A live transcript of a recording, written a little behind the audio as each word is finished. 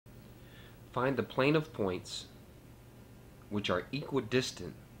find the plane of points which are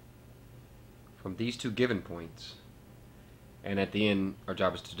equidistant from these two given points, and at the end our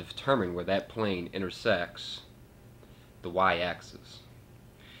job is to determine where that plane intersects the y-axis.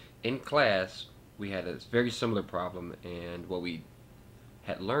 In class we had a very similar problem, and what we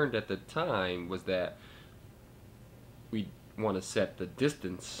had learned at the time was that we want to set the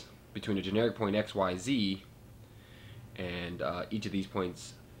distance between a generic point x, y, z and each of these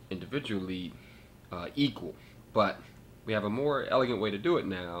points individually equal. But we have a more elegant way to do it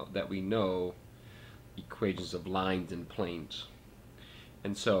now that we know equations of lines and planes.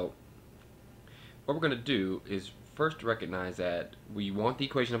 And so what we're going to do is first recognize that we want the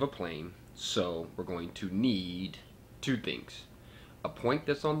equation of a plane, so we're going to need two things: a point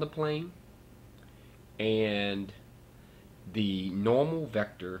that's on the plane and the normal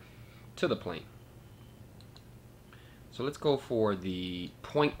vector to the plane. So let's go for the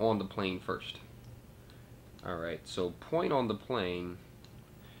point on the plane first. Alright, so point on the plane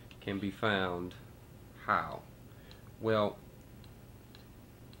can be found how? Well,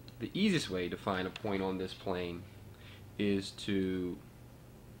 the easiest way to find a point on this plane is to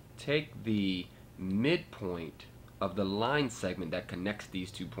take the midpoint of the line segment that connects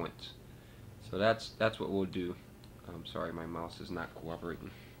these 2 points. So that's what we'll do. I'm sorry, my mouse is not cooperating.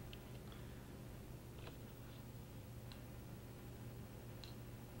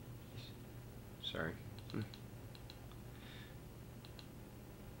 Sorry.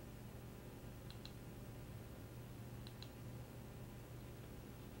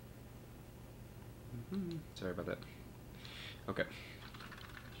 Sorry about that. Okay.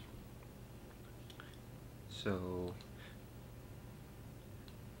 So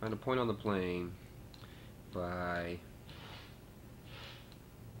find a point on the plane by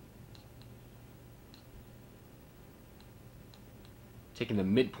taking the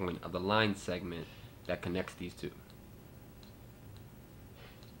midpoint of the line segment that connects these two.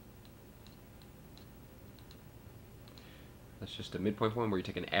 That's just a midpoint point where you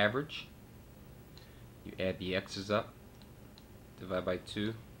take an average, you add the x's up, divide by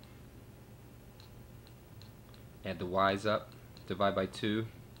 2, add the y's up, divide by 2,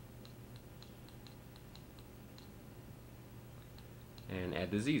 and add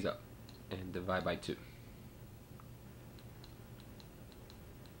the z's up and divide by 2.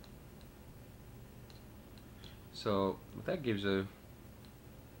 So what that gives you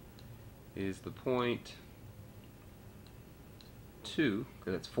is the point 2,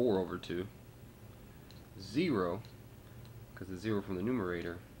 because that's 4 over 2, 0, because it's 0 from the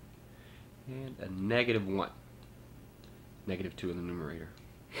numerator, and a negative 1, negative 2 in the numerator.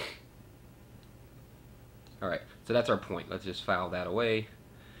 Alright, so that's our point. Let's just file that away.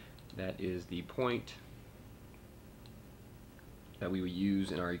 That is the point that we would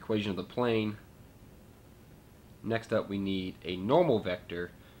use in our equation of the plane. Next up, we need a normal vector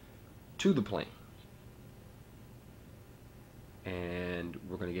to the plane. And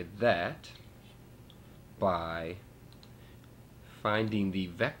we're going to get that by finding the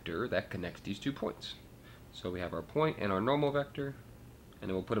vector that connects these 2 points. So we have our point and our normal vector, and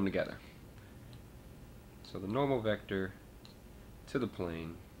then we'll put them together. So the normal vector to the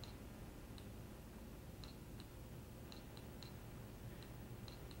plane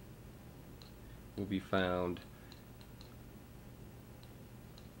will be found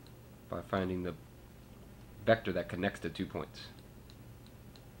by finding the vector that connects the 2 points.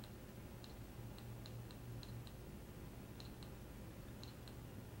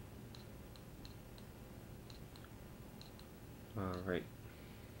 Alright.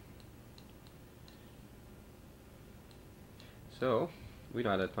 So we know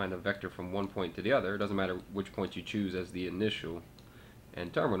how to find a vector from one point to the other. It doesn't matter which point you choose as the initial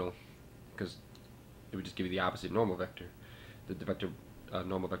and terminal, because it would just give you the opposite normal vector. The vector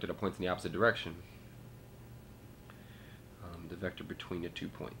normal vector that points in the opposite direction. The vector between the 2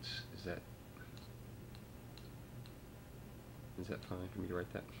 points. Is that fine for me to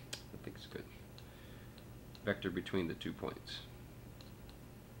write that? I think it's good. Vector between the 2 points.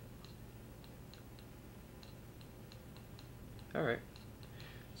 Alright,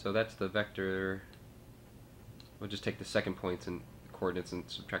 so that's the vector. We'll just take the second point's and coordinates and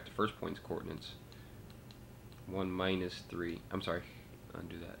subtract the first point's coordinates. 1 minus 3, I'm sorry,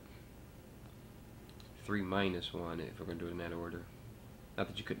 undo that. 3 minus 1 if we're going to do it in that order. Not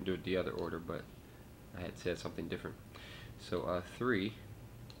that you couldn't do it the other order, but I had said something different. So 3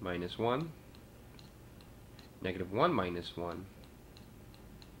 minus 1, negative 1 minus 1,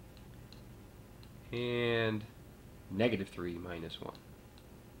 and negative 3 minus 1.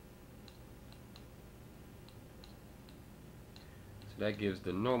 So that gives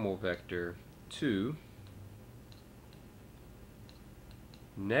the normal vector 2,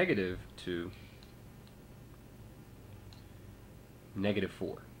 negative 2, negative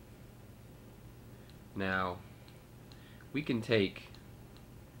 4. Now, we can take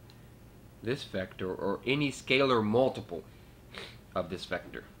this vector or any scalar multiple of this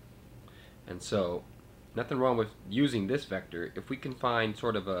vector. And so, nothing wrong with using this vector if we can find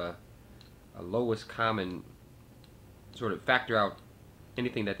sort of a lowest common, sort of factor out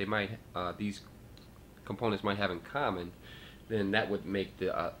anything that they might, these components might have in common, then that would make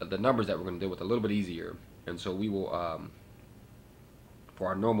the numbers that we're going to deal with a little bit easier. And so we will, for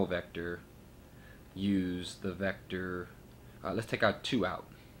our normal vector, use the vector, let's take out 2 out.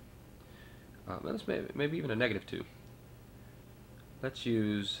 Let's maybe even a negative 2. Let's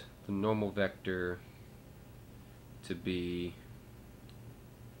use the normal vector to be,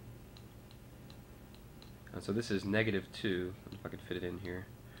 so this is negative 2, if I can fit it in here.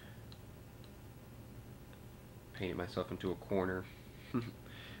 Painted myself into a corner.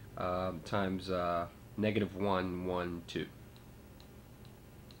 Times negative 1, 1, 2.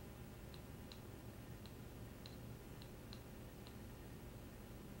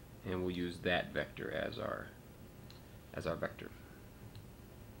 And we'll use that vector as our vector.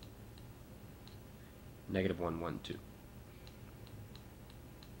 Negative 1, 1, 2.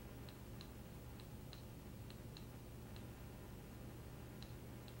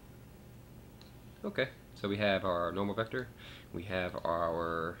 Okay, so we have our normal vector, we have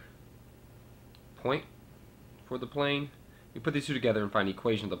our point for the plane. We put these two together and find the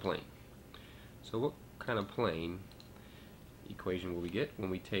equation of the plane. So what kind of plane equation will we get when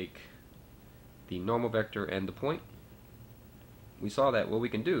we take the normal vector and the point? We saw that what we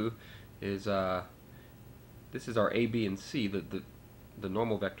can do is, this is our A, B, and C, the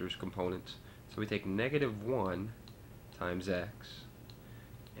normal vectors components. So we take negative 1 times x,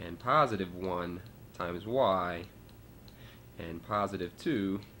 and positive 1 times y, and positive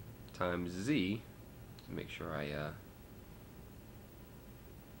 2 times z. Make sure I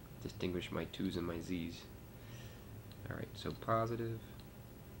distinguish my 2's and my z's. Alright, so positive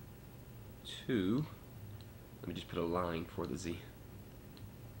 2, let me just put a line for the z,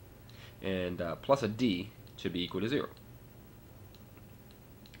 and plus a d should be equal to 0.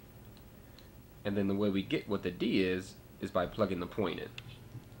 And then the way we get what the d is by plugging the point in.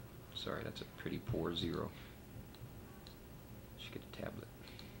 Sorry, that's a pretty poor 0. Should get a tablet.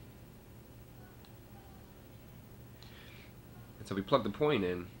 And so we plug the point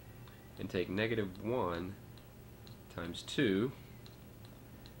in and take negative 1 times 2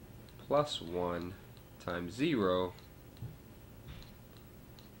 plus 1 times 0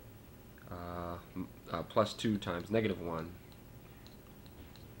 plus 2 times negative 1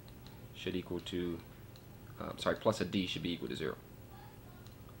 should equal to, sorry, plus a d should be equal to 0.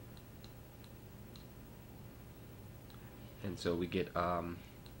 And so we get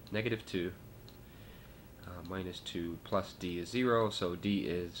negative 2 minus 2 plus d is 0, so d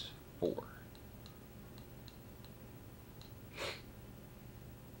is 4.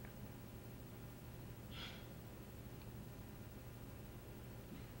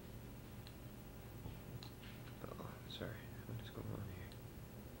 Sorry, what is going on here?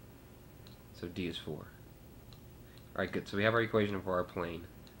 So d is 4. Alright, good. So we have our equation for our plane,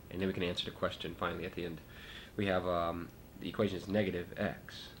 and then we can answer the question finally at the end. We have the equation is negative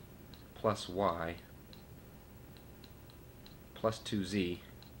x plus y plus 2z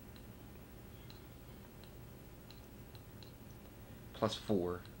plus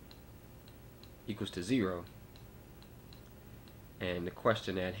 4 equals to 0. And the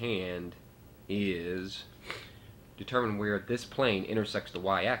question at hand is determine where this plane intersects the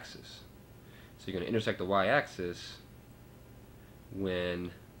y-axis. So you're going to intersect the y-axis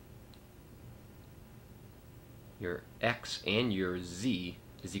when your x and your z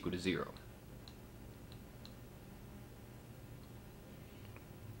is equal to 0.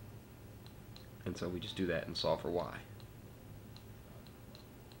 And so we just do that and solve for y.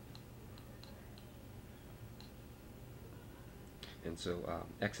 And so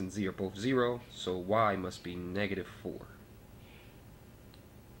x and z are both 0, so y must be negative 4.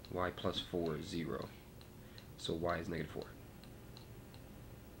 Y plus 4 is 0. So y is negative 4.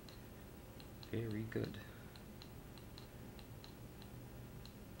 Very good.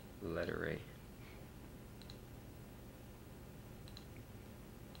 Letter A.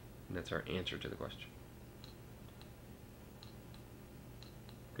 And that's our answer to the question.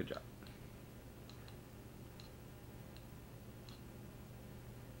 Good job.